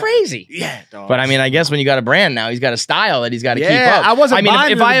 That's crazy. Yeah, dog. But I mean, I guess when you got a brand now, he's got a style that he's got to keep up. I wasn't. I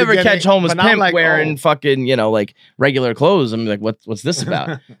mean, if I ever catch homeless pimp wearing fucking like regular clothes, I'm like, what's this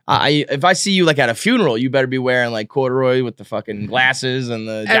about? If I see you like at a funeral, you better be wearing like corduroy with the fucking glasses and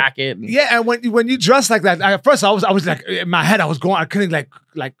the jacket. And when you dress like that, at first I was like. In my head, I couldn't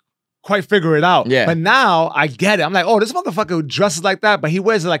like quite figure it out. Yeah. But now I get it. I'm like, oh, this motherfucker dresses like that, but he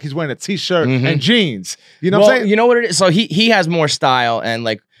wears it like he's wearing a t-shirt and jeans. You know what I'm saying? You know what it is? So he has more style. And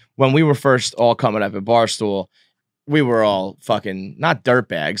like when we were first all coming up at Barstool, we were all fucking not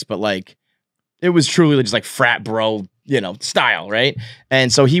dirtbags, but like it was truly just like frat bro, style, right?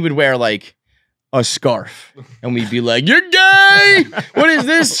 And so he would wear like a scarf, and we'd be like, "You're gay! What is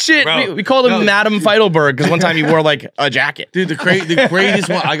this shit?" Bro, we called him Madam Feidelberg because one time he wore like a jacket. Dude, the craziest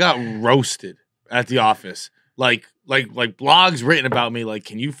one, I got roasted at the office. Like blogs written about me. Like,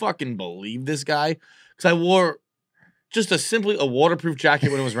 can you fucking believe this guy? Because I wore just a waterproof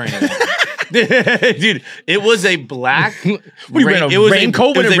jacket when it was raining. Dude, it was a black. What are you wearing, a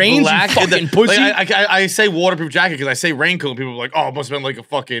raincoat when it rains? You fucking pussy. I say waterproof jacket because I say raincoat. And people are like, oh, it must have been like a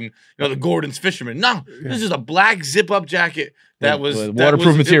fucking, the Gordon's fisherman. No, this is a black zip-up jacket that was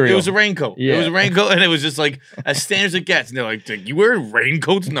waterproof material. It was a raincoat. Yeah. It was a raincoat, and it was just like as standard as it gets. And they're like, you wear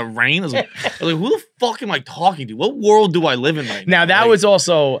raincoats in the rain? I was like, who the fuck am I talking to? What world do I live in right now? Now that was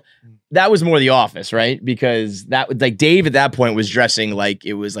also. That was more The Office, right? Because Dave at that point was dressing like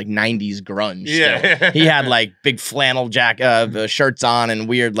it was like 90s grunge. Yeah. Still. He had like big flannel shirts on and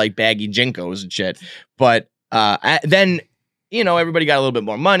weird like baggy jinkos and shit. But then, everybody got a little bit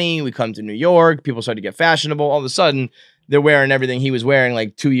more money. We come to New York. People started to get fashionable. All of a sudden, they're wearing everything he was wearing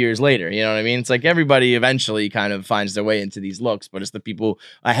like 2 years later. You know what I mean? It's like everybody eventually kind of finds their way into these looks, but it's the people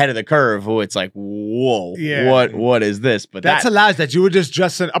ahead of the curve who it's like, whoa, what is this? But that's hilarious that you were just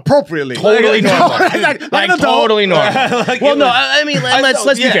dressing appropriately. Totally normal. like totally normal. Well, no, I mean,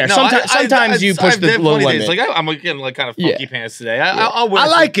 let's be fair. Sometimes you push the low limit. Like I'm getting like kind of funky pants today. I'll wear I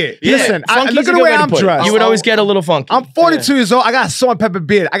like it. Yeah. Listen, look at the way I'm dressed. You would always get a little funky. I'm 42 years old. I got a salt and pepper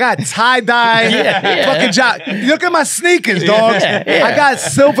beard. I got tie-dye. Fucking job. Look at my sneakers, dogs. I got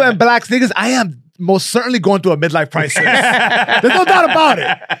silver and black sneakers. I am most certainly going through a midlife crisis. There's no doubt about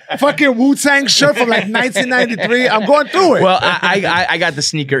it. Fucking Wu-Tang shirt from like 1993. I'm going through it. Well, I got the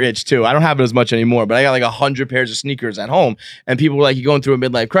sneaker itch too. I don't have it as much anymore, but I got like 100 pairs of sneakers at home. And people were like, "You're going through a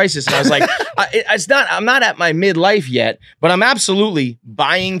midlife crisis." And I was like, I'm not at my midlife yet, but I'm absolutely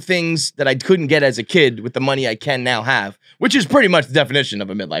buying things that I couldn't get as a kid with the money I can now have, which is pretty much the definition of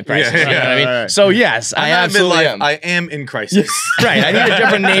a midlife crisis. You know what I mean? Right. So yes, I absolutely am. I am in crisis. Right. I need a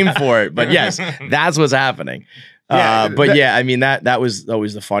different name for it, but yes. That's what's happening. I mean that was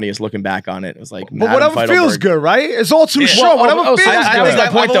always the funniest looking back on it. It was like, but whatever feels good, right? It's all too short. Whatever feels good. That was my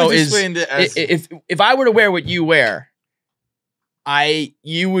point though. Is if I were to wear what you wear,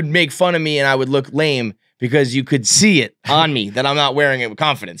 you would make fun of me and I would look lame because you could see it on me that I'm not wearing it with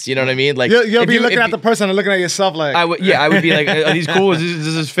confidence. You know what I mean? Like you'll be looking at the person and looking at yourself like I would be like, are these cool?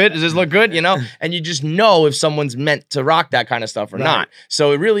 Does this fit? Does this look good? You know? And you just know if someone's meant to rock that kind of stuff or not.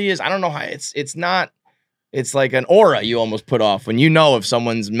 So it really is. I don't know how it's not. It's like an aura you almost put off when you know if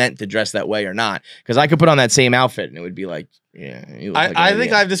someone's meant to dress that way or not. Because I could put on that same outfit and it would be like, yeah. You look like I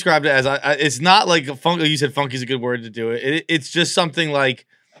think I've described it as it's not like a funk. You said funky is a good word to do it. It's just something like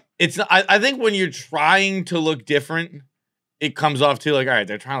it's. I think when you're trying to look different, it comes off to like, all right,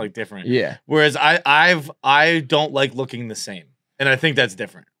 they're trying to look different. Yeah. Whereas I don't like looking the same, and I think that's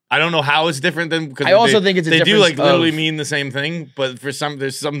different. I don't know how it's different than because I also think it's a they do like difference literally of- mean the same thing, but for some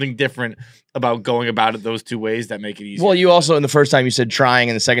there's something different about going about it those two ways that make it easier. Well, you also in the first time you said trying,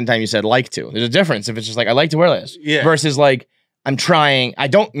 and the second time you said like to. There's a difference if it's just like I like to wear this, versus like I'm trying.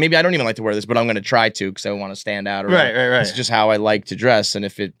 Maybe I don't even like to wear this, but I'm going to try to because I want to stand out. Or right. It's just how I like to dress, and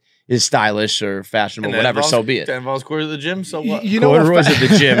if it is stylish or fashionable, whatever, so be it. That involves quarters at the gym, so what? You know Corduroys at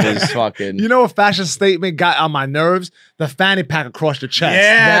the gym is fucking. You know what fashion statement got on my nerves? The fanny pack across the chest.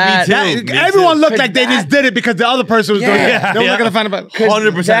 Yeah, me too. Everyone looked like they just did it because the other person was doing it. They were looking at the fanny pack. 100% agree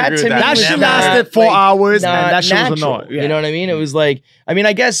with that. That shit lasted 4 hours, and that shit was annoying. You know what I mean? It was like, I mean,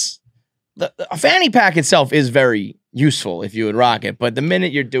 I guess a fanny pack itself is very useful if you would rock it, but the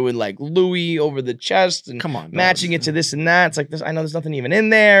minute you're doing like Louis over the chest and matching it to this and that, it's like this. I know there's nothing even in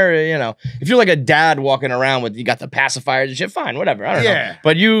there. You know, if you're like a dad walking around with you got the pacifiers and shit, fine, whatever. I don't know.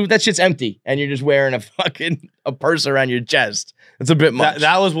 But that shit's empty, and you're just wearing a purse around your chest. It's a bit much.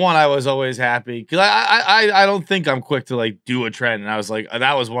 That was one I was always happy because I don't think I'm quick to like do a trend, and I was like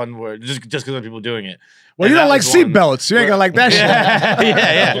that was one where just because of people doing it. Well, you don't like seatbelts. You ain't gonna like that shit.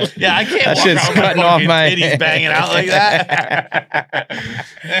 Yeah. I can't. That shit's cutting off my titties banging out like that.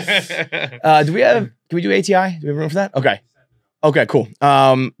 Can we do ATI? Do we have room for that? Okay, cool.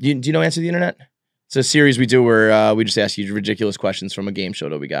 Do you know Answer the Internet? It's a series we do where we just ask you ridiculous questions from a game show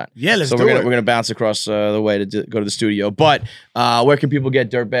that we got. Yeah, let's do it. it. We're gonna bounce across the way to go to the studio. But where can people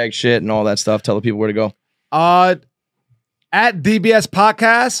get dirtbag shit and all that stuff? Tell the people where to go. At DBS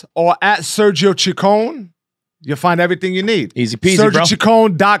Podcast or at Sergio Chicon. You'll find everything you need. Easy peasy, bro.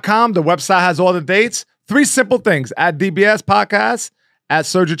 SergioChicon.com. The website has all the dates. 3 simple things. At DBS Podcast, at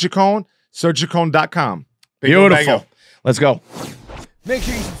Sergio Chicon, SergioChicon.com. Beautiful. Let's go. Make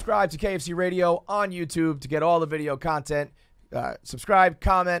sure you subscribe to KFC Radio on YouTube to get all the video content. Subscribe,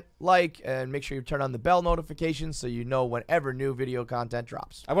 comment, like, and make sure you turn on the bell notifications so you know whenever new video content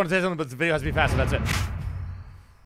drops. I want to say something, but the video has to be faster. That's it.